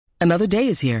Another day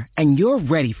is here, and you're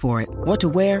ready for it. What to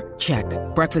wear? Check.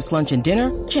 Breakfast, lunch, and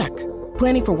dinner? Check.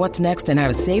 Planning for what's next and how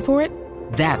to save for it?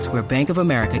 That's where Bank of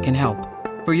America can help.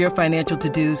 For your financial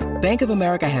to-dos, Bank of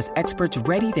America has experts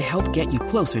ready to help get you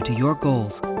closer to your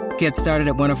goals. Get started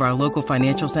at one of our local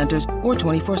financial centers or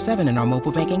 24/7 in our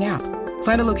mobile banking app.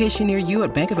 Find a location near you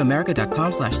at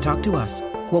bankofamerica.com/talktous.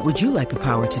 What would you like the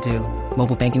power to do?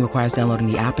 Mobile banking requires downloading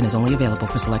the app and is only available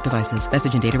for select devices.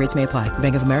 Message and data rates may apply.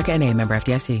 Bank of America NA, member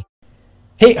FDIC.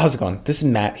 Hey, how's it going? This is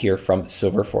Matt here from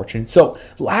Silver Fortune. So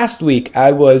last week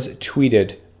I was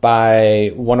tweeted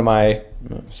by one of my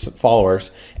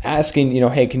followers asking,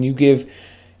 hey, can you give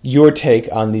your take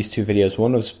on these two videos?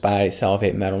 One was by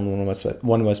Salivate Metal and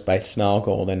one was by Smell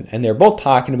Gold. And they're both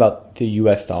talking about the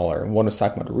US dollar. One was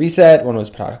talking about a reset, one was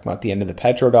talking about the end of the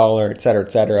petrodollar, et cetera,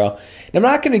 et cetera. And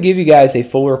I'm not going to give you guys a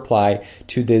full reply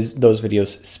to those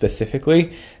videos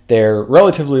specifically. They're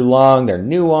relatively long, they're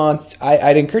nuanced.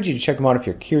 I'd encourage you to check them out if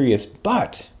you're curious,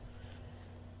 but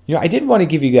I did want to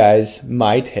give you guys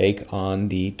my take on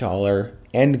the dollar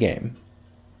endgame.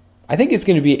 I think it's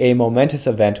going to be a momentous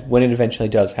event when it eventually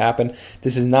does happen.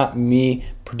 This is not me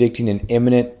predicting an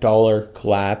imminent dollar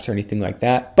collapse or anything like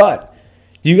that, but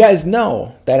you guys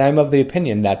know that I'm of the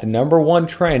opinion that the number one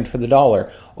trend for the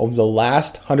dollar over the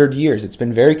last 100 years, it's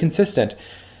been very consistent,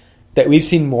 that we've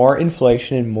seen more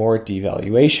inflation and more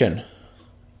devaluation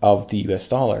of the US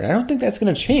dollar. And I don't think that's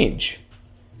going to change.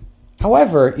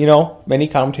 However, many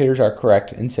commentators are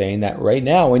correct in saying that right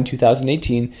now in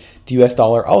 2018, the US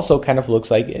dollar also kind of looks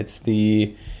like it's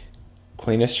the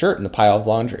cleanest shirt in the pile of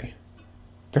laundry.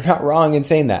 They're not wrong in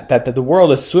saying that the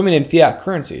world is swimming in fiat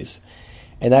currencies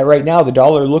and that right now the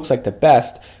dollar looks like the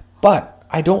best, but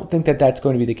I don't think that that's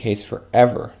going to be the case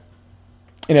forever.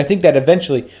 And I think that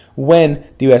eventually when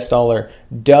the US dollar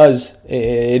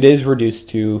is reduced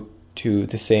to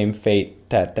the same fate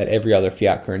that every other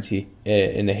fiat currency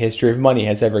in the history of money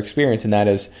has ever experienced, and that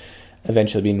is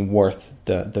eventually being worth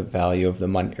the value of the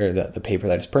money or the paper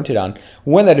that it's printed on.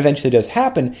 When that eventually does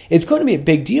happen, it's going to be a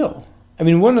big deal. I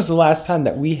mean, when was the last time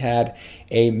that we had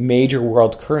a major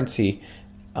world currency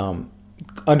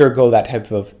undergo that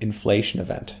type of inflation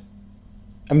event?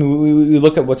 I mean, we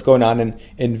look at what's going on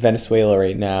in Venezuela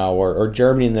right now, or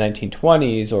Germany in the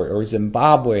 1920s, or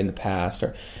Zimbabwe in the past.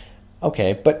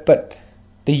 Okay, but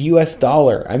the U.S.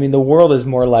 dollar, I mean, the world is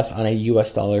more or less on a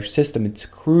U.S. dollar system. It's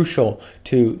crucial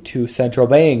to central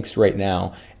banks right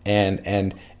now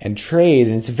and trade,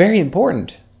 and it's very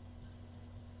important.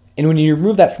 And when you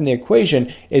remove that from the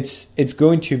equation, it's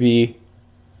going to be,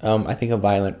 I think, a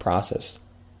violent process,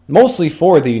 mostly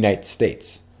for the United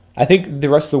States. I think the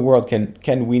rest of the world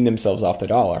can wean themselves off the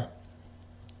dollar,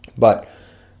 but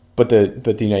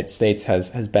the United States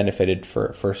has benefited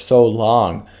for so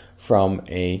long from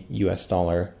a U.S.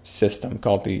 dollar system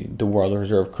called the world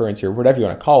reserve currency, or whatever you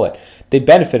want to call it. They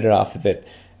benefited off of it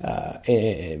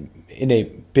in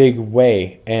a big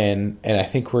way, and I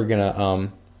think we're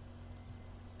gonna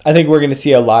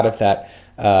see a lot of that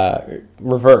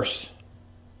reverse.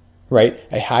 Right?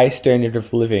 A high standard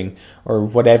of living, or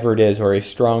whatever it is, or a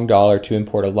strong dollar to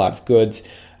import a lot of goods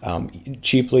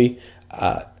cheaply,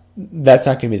 that's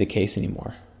not going to be the case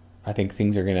anymore. I think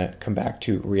things are going to come back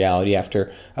to reality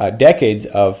after decades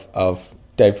of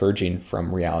diverging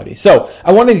from reality. So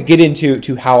I wanted to get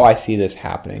into how I see this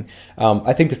happening.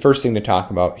 I think the first thing to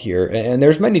talk about here, and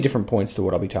there's many different points to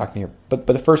what I'll be talking here, but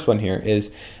the first one here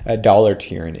is dollar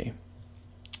tyranny.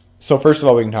 So first of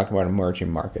all, we can talk about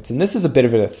emerging markets. And this is a bit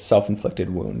of a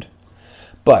self-inflicted wound.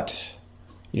 But,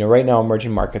 right now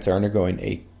emerging markets are undergoing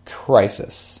a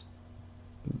crisis.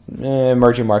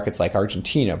 Emerging markets like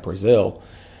Argentina, Brazil,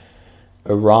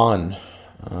 Iran,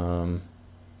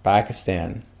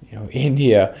 Pakistan,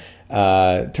 India,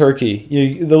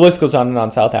 Turkey, the list goes on and on,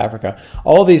 South Africa.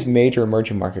 All these major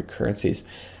emerging market currencies,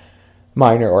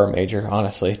 minor or major,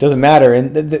 honestly, it doesn't matter,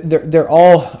 and they're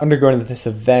all undergoing this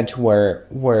event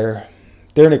where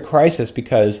they're in a crisis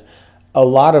because a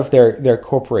lot of their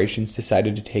corporations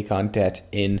decided to take on debt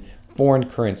in foreign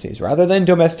currencies rather than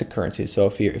domestic currencies. So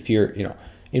if you're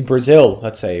in Brazil,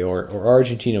 let's say, or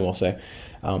Argentina, we'll say,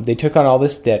 they took on all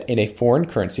this debt in a foreign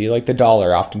currency like the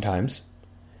dollar, oftentimes.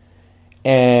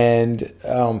 And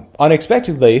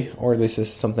unexpectedly, or at least this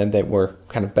is something that we're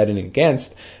kind of betting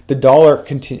against, the dollar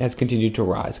has continued to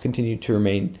rise, continued to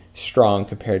remain strong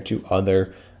compared to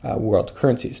other world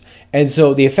currencies. And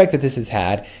so the effect that this has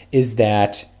had is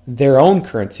that their own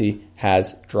currency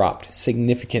has dropped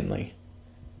significantly,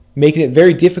 making it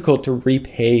very difficult to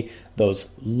repay those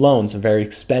loans, very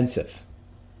expensive.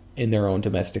 in their own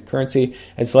domestic currency.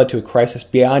 It's led to a crisis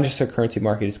beyond just their currency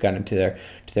market. It's gotten into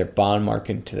their bond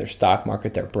market, to their stock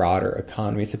market, their broader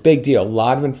economy. It's a big deal. A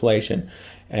lot of inflation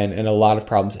and a lot of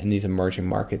problems in these emerging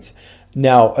markets.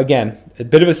 Now, again, a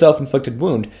bit of a self-inflicted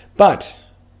wound, but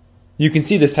you can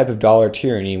see this type of dollar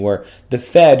tyranny where the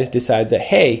Fed decides that,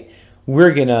 hey,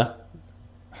 we're going to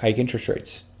hike interest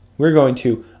rates. We're going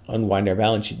to unwind our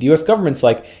balance sheet. The U.S. government's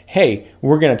like, hey,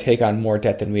 we're going to take on more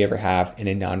debt than we ever have in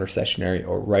a non-recessionary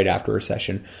or right after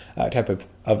recession type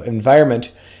of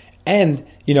environment. And,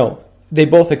 they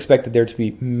both expected there to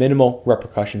be minimal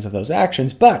repercussions of those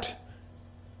actions, but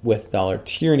with dollar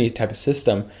tyranny type of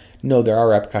system, no, there are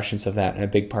repercussions of that, and a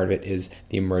big part of it is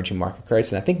the emerging market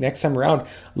crisis. And I think next time around, a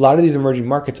lot of these emerging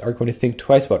markets are going to think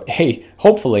twice about, hey,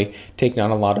 hopefully taking on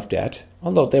a lot of debt,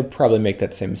 although they'll probably make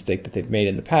that same mistake that they've made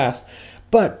in the past.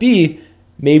 But B,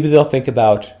 maybe they'll think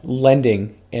about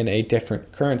lending in a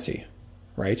different currency,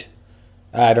 right?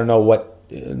 I don't know what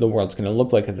the world's going to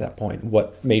look like at that point,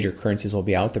 what major currencies will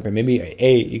be out there, but maybe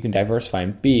A, you can diversify,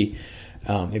 and B,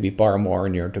 maybe borrow more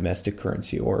in your domestic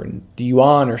currency or in the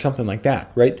yuan or something like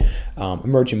that, right?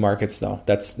 Emerging markets, though,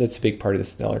 that's a big part of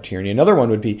this dollar tyranny. Another one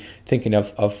would be thinking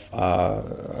of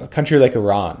a country like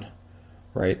Iran,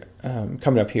 right?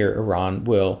 Coming up here, Iran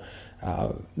will,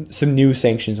 some new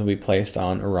sanctions will be placed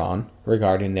on Iran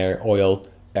regarding their oil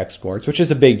exports, which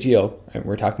is a big deal. And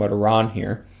we're talking about Iran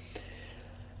here.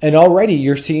 And already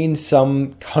you're seeing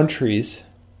some countries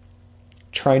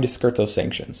trying to skirt those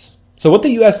sanctions. So what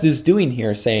the U.S. is doing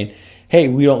here is saying, hey,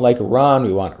 we don't like Iran,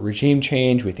 we want regime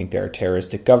change, we think they're a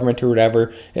terroristic government or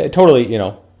whatever. Totally,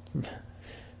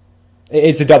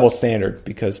 it's a double standard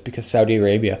because Saudi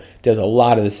Arabia does a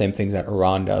lot of the same things that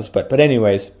Iran does. But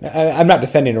anyways, I'm not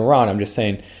defending Iran, I'm just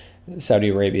saying Saudi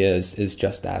Arabia is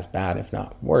just as bad, if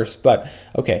not worse. But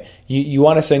okay, you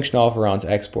want to sanction all of Iran's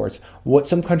exports. What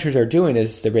some countries are doing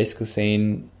is they're basically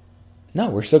saying,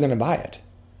 no, we're still going to buy it.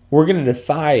 We're going to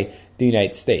defy the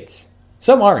United States.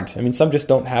 Some aren't. I mean, some just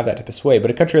don't have that type of sway. But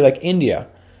a country like India,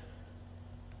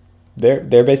 they're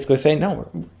basically saying, no,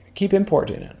 keep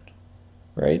importing it,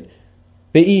 right?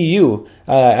 The EU,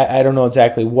 I don't know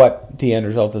exactly what the end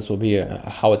result of this will be,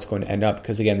 how it's going to end up,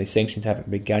 because again, these sanctions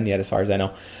haven't begun yet, as far as I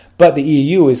know. But the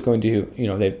EU is going to,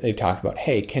 they've talked about,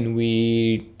 hey, can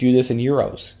we do this in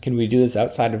euros? Can we do this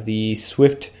outside of the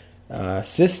SWIFT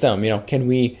system? Can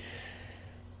we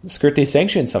skirt these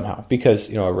sanctions somehow? Because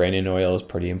Iranian oil is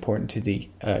pretty important to the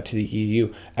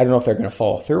EU. I don't know if they're going to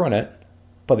follow through on it,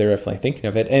 but they're definitely thinking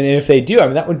of it. And if they do, I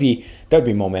mean, that would be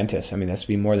momentous. I mean, this would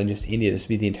be more than just India. This would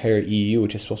be the entire EU,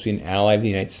 which is supposed to be an ally of the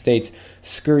United States,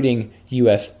 skirting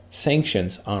U.S.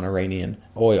 sanctions on Iranian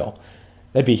oil.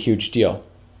 That'd be a huge deal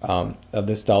of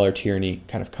this dollar tyranny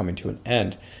kind of coming to an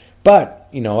end. But,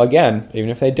 again,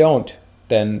 even if they don't,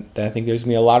 then I think there's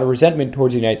going to be a lot of resentment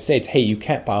towards the United States. Hey, you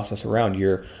can't boss us around.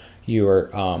 You're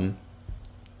impacting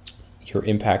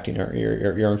or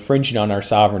you're infringing on our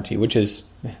sovereignty, which is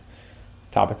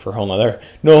topic for a whole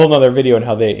nother video on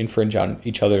how they infringe on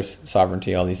each other's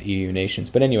sovereignty, all these EU nations.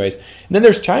 But anyways, and then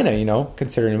there's China,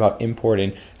 considering about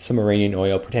importing some Iranian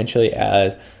oil potentially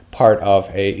as part of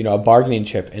a bargaining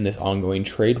chip in this ongoing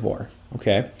trade war.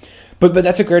 Okay, but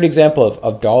that's a great example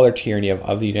of dollar tyranny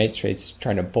of the United States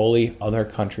trying to bully other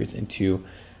countries into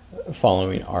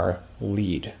following our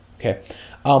lead. Okay,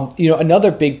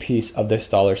 another big piece of this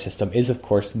dollar system is, of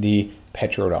course, the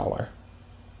petrodollar.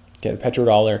 Okay, the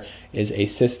petrodollar is a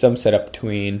system set up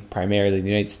between primarily the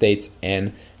United States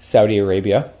and Saudi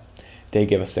Arabia. They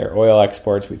give us their oil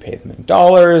exports. We pay them in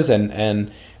dollars,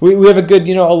 and we have a good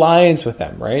alliance with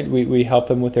them, right? We help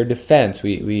them with their defense.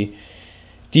 We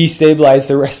destabilize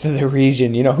the rest of the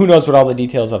region. Who knows what all the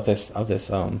details of this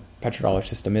petrodollar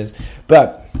system is,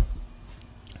 but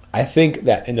I think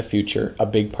that in the future, a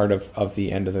big part of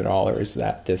the end of the dollar is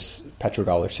that this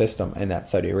petrodollar system and that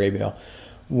Saudi Arabia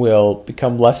will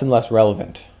become less and less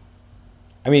relevant.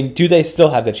 I mean, do they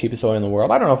still have the cheapest oil in the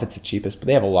world? I don't know if it's the cheapest, but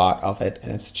they have a lot of it,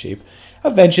 and it's cheap.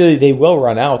 Eventually, they will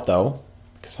run out, though,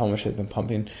 because how much they've been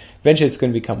pumping. Eventually, it's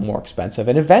going to become more expensive.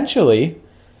 And eventually,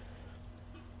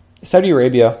 Saudi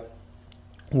Arabia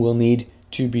will need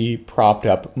to be propped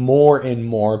up more and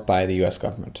more by the U.S.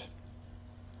 government.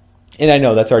 And I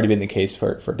know that's already been the case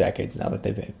for decades now, that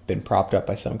they've been propped up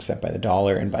by some extent by the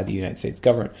dollar and by the United States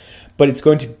government. But it's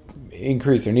going to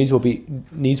increase. Their needs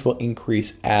will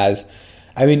increase as,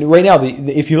 I mean, right now,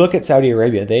 if you look at Saudi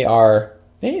Arabia,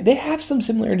 they have some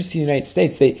similarities to the United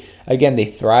States. They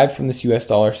thrive from this U.S.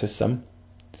 dollar system.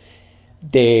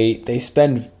 They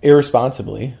spend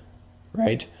irresponsibly,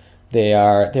 right?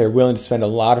 They're willing to spend a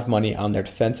lot of money on their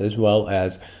defense as well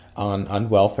as on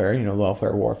welfare,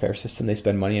 welfare warfare system. They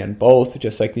spend money on both,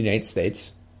 just like the United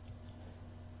States.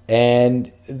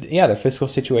 And yeah, the fiscal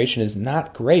situation is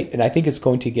not great. And I think it's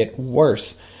going to get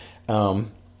worse.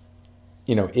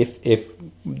 If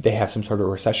they have some sort of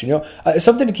recession.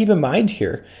 Something to keep in mind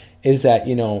here is that,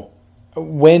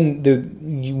 when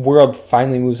the world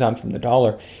finally moves on from the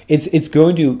dollar, it's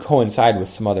going to coincide with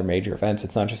some other major events.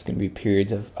 It's not just going to be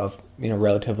periods of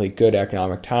relatively good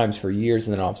economic times for years,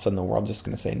 and then all of a sudden the world's just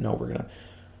going to say, no,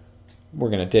 we're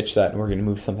gonna ditch that and we're gonna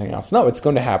move to something else. No, it's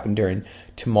going to happen during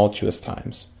tumultuous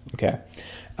times. Okay.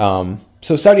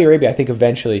 So Saudi Arabia, I think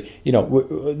eventually,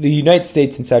 the United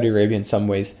States and Saudi Arabia in some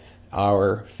ways,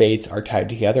 our fates are tied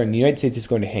together, and the United States is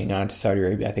going to hang on to Saudi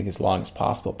Arabia, I think, as long as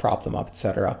possible, prop them up,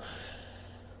 etc.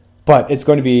 But it's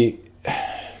going to be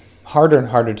harder and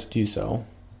harder to do so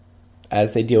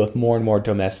as they deal with more and more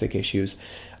domestic issues.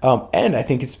 And I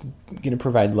think it's going to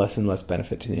provide less and less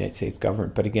benefit to the United States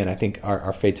government. But again, I think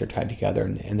our fates are tied together,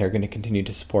 and they're going to continue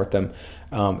to support them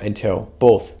until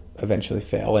both eventually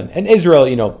fail. And Israel,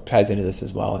 ties into this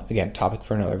as well. Again, topic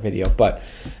for another video. But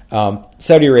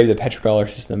Saudi Arabia, the petrodollar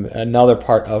system, another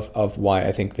part of why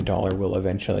I think the dollar will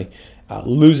eventually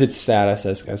lose its status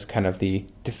as kind of the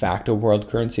de facto world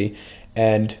currency,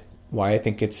 and why I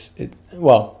think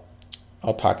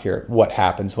I'll talk here what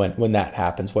happens when that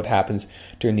happens, what happens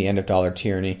during the end of dollar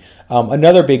tyranny.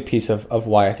 Another big piece of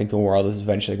why I think the world is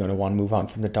eventually going to want to move on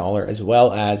from the dollar, as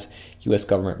well as U.S.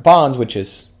 government bonds, which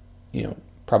is,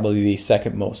 probably the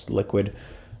second most liquid,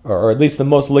 or at least the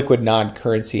most liquid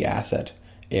non-currency asset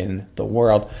in the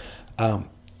world.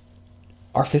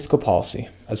 Our fiscal policy,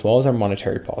 as well as our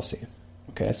monetary policy.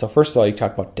 Okay, so first of all, you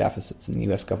talk about deficits in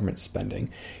U.S. government spending.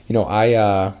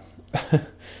 I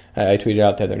tweeted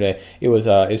out the other day. It was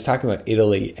talking about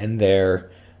Italy and their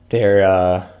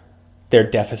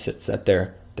deficits that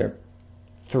they're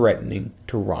threatening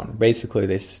to run. Basically,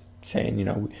 they're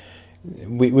saying,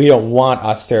 we don't want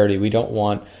austerity. We don't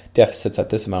want deficits at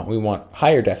this amount. We want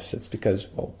higher deficits because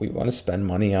we want to spend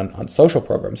money on social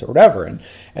programs or whatever.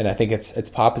 And I think it's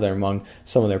popular among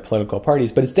some of their political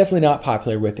parties, but it's definitely not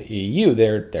popular with the EU.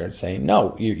 They're saying,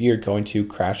 no, you're going to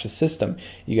crash the system.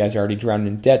 You guys are already drowning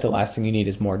in debt. The last thing you need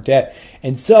is more debt.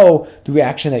 And so the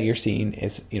reaction that you're seeing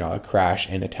is, a crash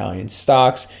in Italian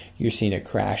stocks. You're seeing a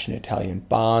crash in Italian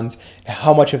bonds.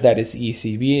 How much of that is the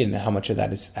ECB and how much of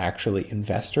that is actually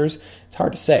investors? It's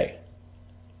hard to say.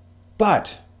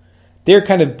 But they're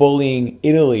kind of bullying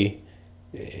Italy,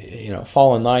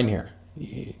 fall in line here.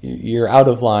 You're out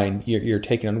of line. You're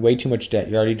taking on way too much debt.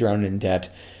 You're already drowning in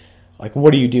debt. Like,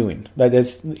 what are you doing?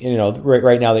 That's,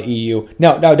 right now the EU.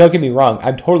 Now, don't get me wrong.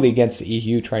 I'm totally against the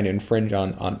EU trying to infringe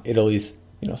on Italy's,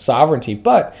 sovereignty.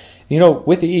 But,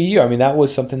 with the EU, I mean, that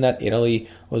was something that Italy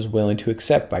was willing to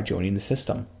accept by joining the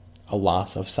system. A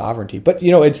loss of sovereignty. But,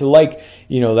 it's like,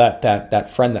 that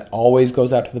friend that always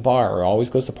goes out to the bar or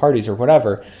always goes to parties or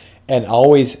whatever and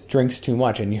always drinks too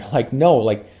much. And you're like,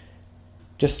 no,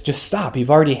 just stop.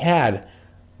 You've already had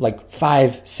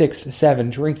 5, 6, 7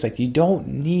 drinks. You don't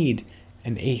need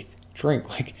an 8th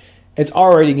drink. It's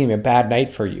already going to be a bad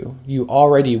night for you. You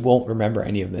already won't remember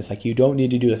any of this. You don't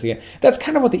need to do this again. That's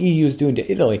kind of what the EU is doing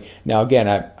to Italy. Now, again,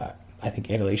 I think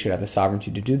Italy should have the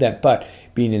sovereignty to do that, but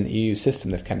being in the EU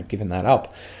system, they've kind of given that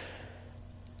up.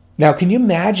 Now, can you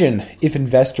imagine if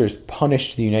investors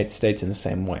punished the United States in the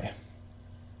same way?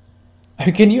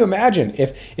 Can you imagine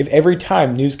if every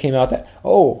time news came out that,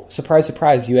 oh, surprise,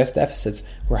 surprise, U.S. deficits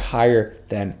were higher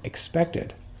than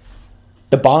expected?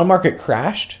 The bond market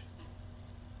crashed,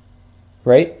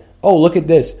 right? Oh, look at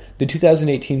this. The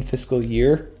 2018 fiscal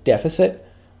year deficit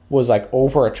was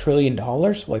over $1 trillion,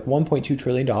 $1.2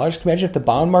 trillion. Can you imagine if the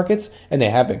bond markets, and they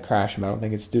have been crashing, I don't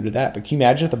think it's due to that, but can you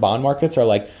imagine if the bond markets are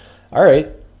all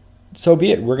right, so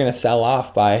be it. We're going to sell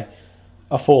off by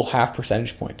a full 0.5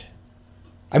 percentage point.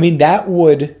 I mean, that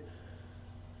would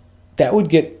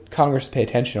get Congress to pay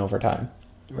attention over time,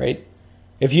 right?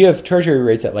 If you have treasury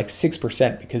rates at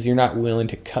 6% because you're not willing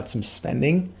to cut some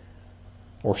spending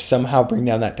or somehow bring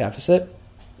down that deficit,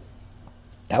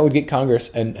 that would get Congress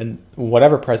and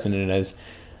whatever president it is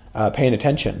paying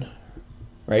attention,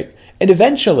 right? And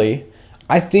eventually,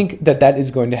 I think that is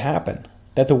going to happen.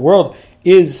 That the world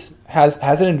has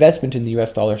an investment in the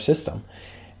U.S. dollar system.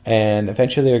 And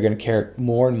eventually they're going to care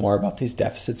more and more about these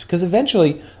deficits, because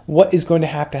eventually what is going to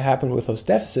happen with those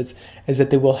deficits is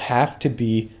that they will have to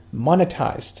be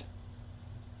monetized.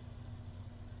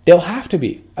 They'll have to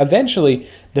be. Eventually,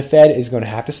 the Fed is going to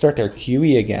have to start their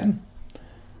QE again.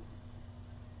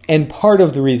 And part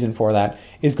of the reason for that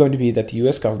is going to be that the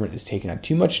U.S. government is taking on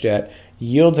too much debt.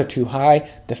 Yields are too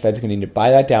high. The Fed's going to need to buy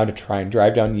that down to try and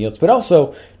drive down yields, but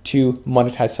also to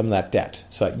monetize some of that debt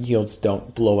so that yields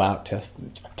don't blow out to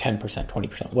 10%,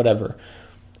 20%, whatever.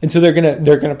 And so they're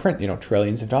gonna print,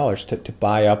 trillions of dollars to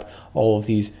buy up all of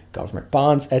these government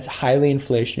bonds. That's highly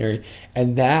inflationary,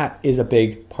 and that is a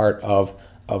big part of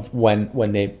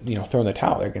when they throw in the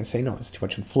towel. They're gonna say, no, it's too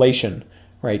much inflation,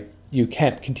 right? You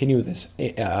can't continue with this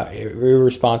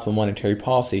irresponsible monetary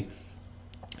policy.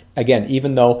 Again,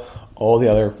 even though all the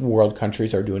other world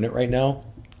countries are doing it right now,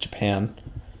 Japan,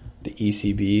 the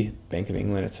ECB, Bank of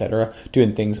England, etc.,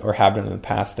 doing things or have done in the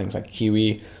past, things like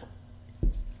QE,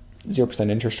 0%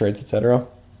 interest rates, etc.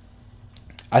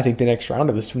 I think the next round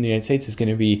of this from the United States is going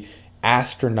to be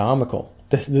astronomical.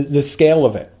 The scale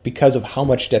of it, because of how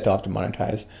much debt they'll have to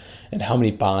monetize and how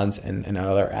many bonds and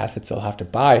other assets they'll have to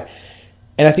buy.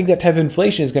 And I think that type of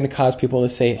inflation is going to cause people to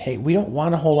say, hey, we don't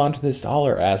want to hold on to this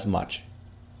dollar as much.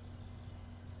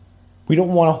 We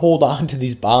don't want to hold on to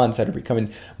these bonds that are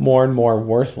becoming more and more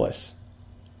worthless,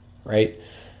 right?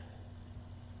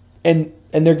 And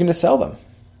they're going to sell them.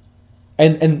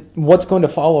 And what's going to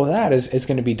follow that is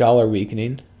going to be dollar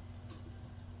weakening.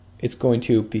 It's going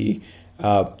to be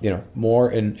more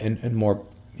and more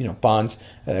bonds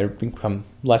that have become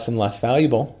less and less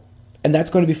valuable, and that's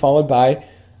going to be followed by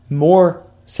more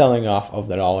selling off of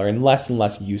the dollar and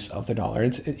less use of the dollar.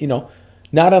 It's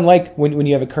not unlike when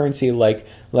you have a currency like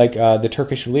the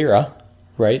Turkish lira,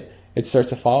 right? It starts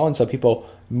to fall, and so people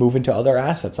move into other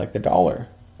assets like the dollar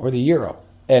or the euro.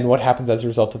 And what happens as a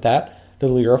result of that? The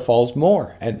lira falls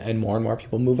more, and more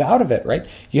people move out of it, right?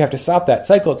 You have to stop that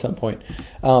cycle at some point.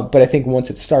 But I think once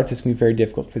it starts, it's going to be very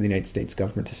difficult for the United States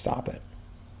government to stop it.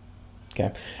 Okay,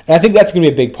 and I think that's going to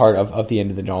be a big part of the end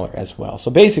of the dollar as well.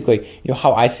 So basically,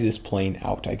 how I see this playing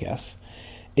out, I guess,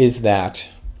 is that,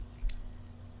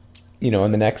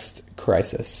 in the next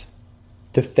crisis,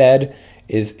 the Fed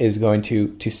is going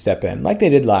to step in like they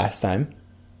did last time.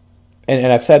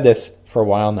 And I've said this for a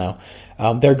while now.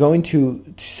 They're going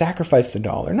to sacrifice the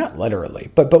dollar, not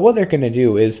literally, but what they're going to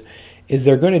do is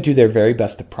they're going to do their very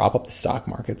best to prop up the stock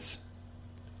markets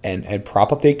and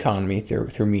prop up the economy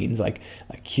through means like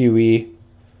QE,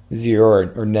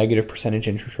 zero or negative percentage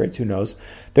interest rates, who knows.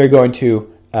 They're going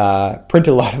to print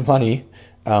a lot of money.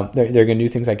 They're going to do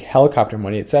things like helicopter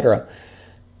money, etc.,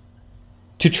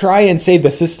 to try and save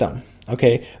the system,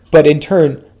 okay? But in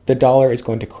turn, the dollar is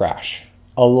going to crash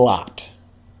a lot.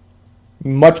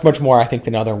 Much, much more, I think,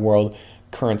 than other world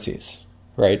currencies,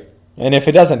 right? And if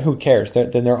it doesn't, who cares?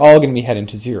 Then they're all going to be heading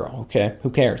to zero, okay?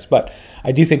 Who cares? But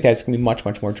I do think that's going to be much,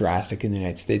 much more drastic in the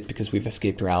United States because we've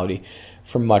escaped reality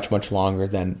for much, much longer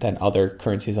than other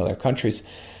currencies, other countries.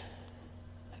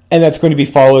 And that's going to be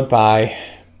followed by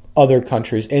other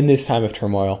countries in this time of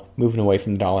turmoil moving away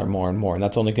from the dollar more and more. And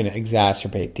that's only going to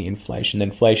exacerbate the inflation. The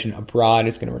inflation abroad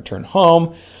is going to return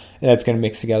home. And that's going to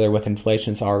mix together with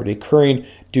inflation that's already occurring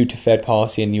due to Fed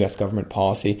policy and U.S. government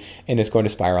policy, and it's going to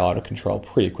spiral out of control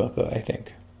pretty quickly, I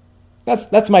think.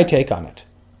 That's my take on it.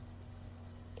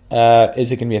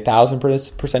 Is it going to be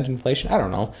 1,000% inflation? I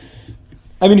don't know.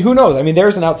 I mean, who knows? I mean,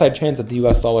 there's an outside chance that the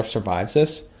U.S. dollar survives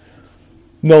this.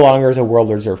 No longer as a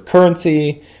world reserve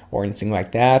currency or anything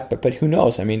like that, but who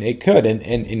knows? I mean, it could, and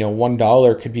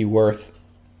 $1 could be worth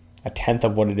a tenth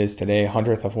of what it is today, a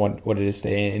hundredth of what it is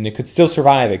today, and it could still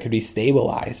survive. It could be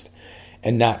stabilized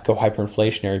and not go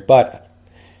hyperinflationary. But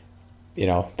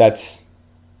that's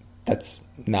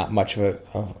not much of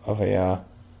a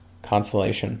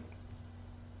consolation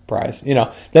prize.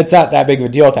 That's not that big of a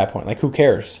deal at that point. Like, who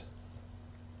cares?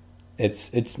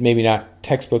 It's maybe not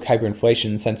textbook hyperinflation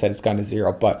in the sense that it's gone to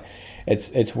zero, but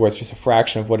it's worth just a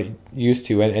fraction of what it used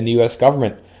to, and the U.S.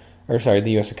 government.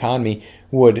 The U.S. economy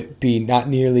would be not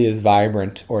nearly as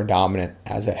vibrant or dominant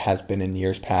as it has been in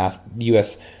years past. The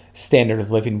U.S. standard of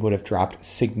living would have dropped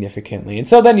significantly. And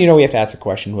so then, we have to ask the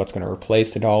question, what's going to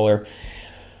replace the dollar?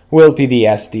 Will it be the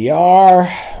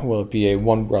SDR? Will it be a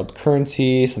one world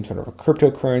currency, some sort of a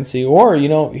cryptocurrency? Or,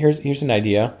 here's an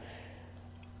idea.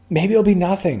 Maybe it'll be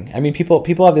nothing. I mean,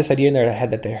 people have this idea in their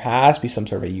head that there has to be some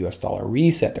sort of a U.S. dollar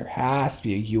reset. There has to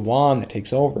be a yuan that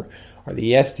takes over, or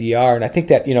the SDR. And I think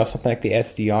that, something like the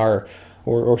SDR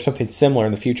or something similar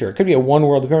in the future, it could be a one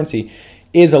world currency,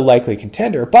 is a likely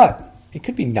contender, but it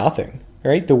could be nothing,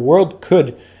 right? The world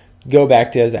could go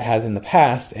back to as it has in the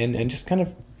past and just kind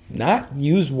of not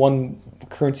use one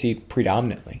currency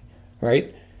predominantly,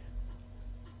 right?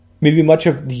 Maybe much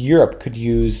of Europe could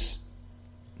use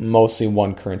mostly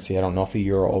one currency. I don't know if the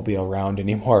euro will be around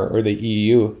anymore, or the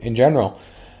EU in general,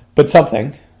 but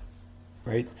something,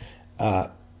 right?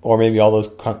 Or maybe all those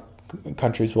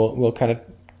countries will kind of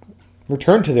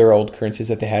return to their old currencies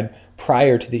that they had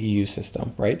prior to the EU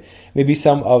system, right? Maybe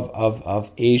some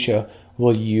of Asia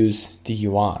will use the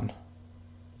yuan,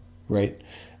 right?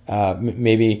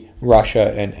 Maybe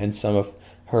Russia and some of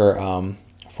her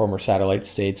former satellite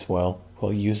states will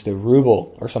use the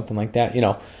ruble or something like that,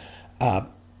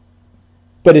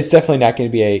 but it's definitely not going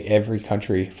to be every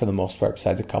country, for the most part,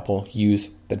 besides a couple,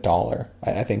 use the dollar.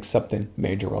 I think something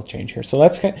major will change here. So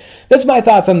that's my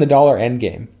thoughts on the dollar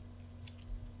endgame.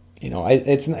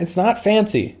 It's not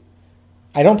fancy.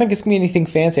 I don't think it's going to be anything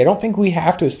fancy. I don't think we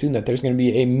have to assume that there's going to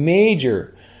be a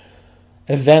major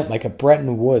event like a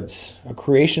Bretton Woods, a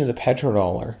creation of the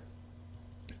petrodollar,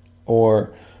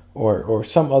 or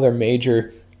some other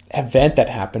major event that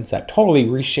happens that totally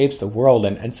reshapes the world,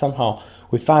 and somehow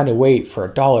we find a way for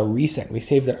a dollar reset. We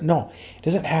save that. No, it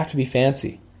doesn't have to be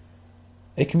fancy.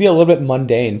 It can be a little bit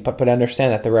mundane, but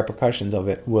understand that the repercussions of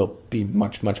it will be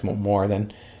much, much more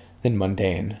than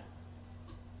mundane.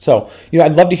 So,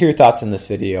 I'd love to hear your thoughts on this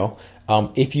video.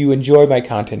 If you enjoyed my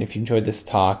content, if you enjoyed this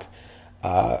talk,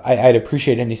 I'd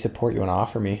appreciate any support you want to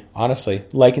offer me. Honestly,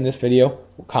 liking this video,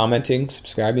 commenting,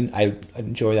 subscribing, I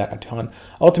enjoy that a ton.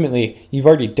 Ultimately, you've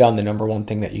already done the number one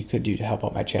thing that you could do to help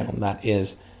out my channel, and that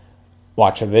is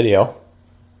watch a video.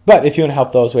 But if you want to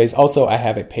help those ways, also I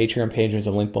have a Patreon page. There's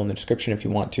a link below in the description if you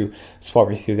want to support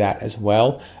me through that as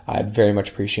well. I'd very much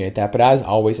appreciate that. But as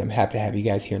always, I'm happy to have you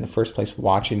guys here in the first place,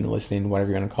 watching, listening,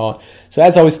 whatever you want to call it. So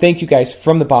as always, thank you guys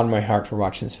from the bottom of my heart for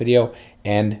watching this video,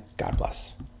 and God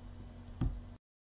bless.